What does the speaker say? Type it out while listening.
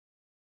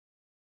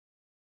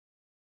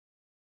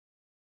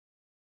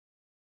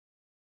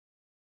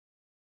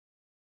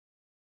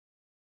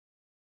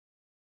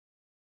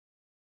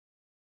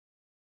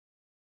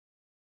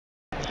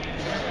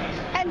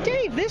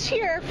Steve, this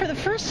year, for the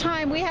first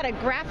time, we had a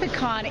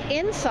GraphiCon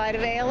inside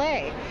of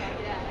ALA.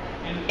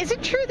 Is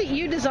it true that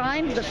you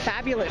designed the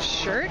fabulous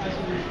shirt?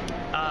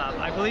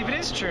 I believe it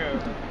is true.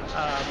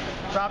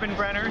 Robin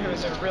Brenner, who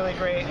is a really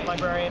great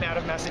librarian out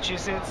of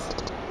Massachusetts,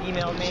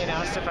 emailed me and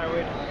asked if I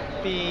would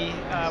be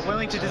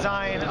willing to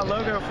design a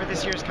logo for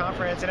this year's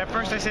conference. And at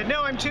first I said,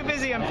 no, I'm too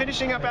busy. I'm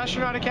finishing up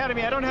Astronaut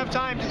Academy. I don't have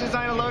time to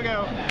design a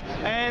logo.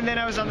 And then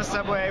I was on the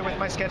subway with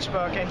my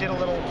sketchbook and did a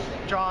little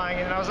drawing.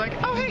 And I was like,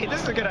 oh, hey,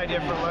 this is a good idea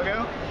for a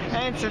logo.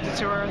 And sent it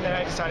to her. And then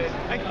I decided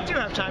I do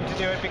have time to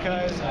do it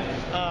because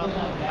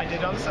I did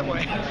it on the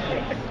subway.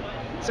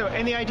 So,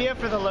 and the idea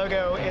for the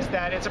logo is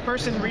that it's a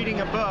person reading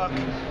a book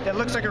that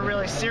looks like a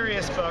really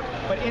serious book,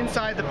 but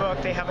inside the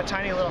book they have a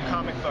tiny little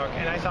comic book.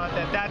 And I thought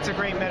that that's a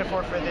great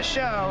metaphor for this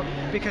show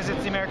because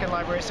it's the American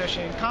Library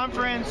Association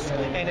Conference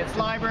and it's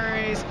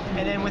libraries,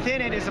 and then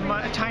within it is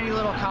a tiny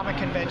little comic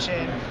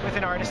convention with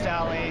an artist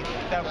alley,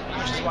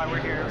 which is why we're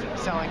here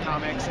selling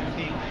comics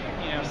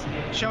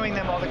and showing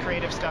them all the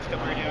creative stuff that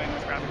we're doing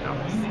with graphic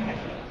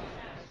novels.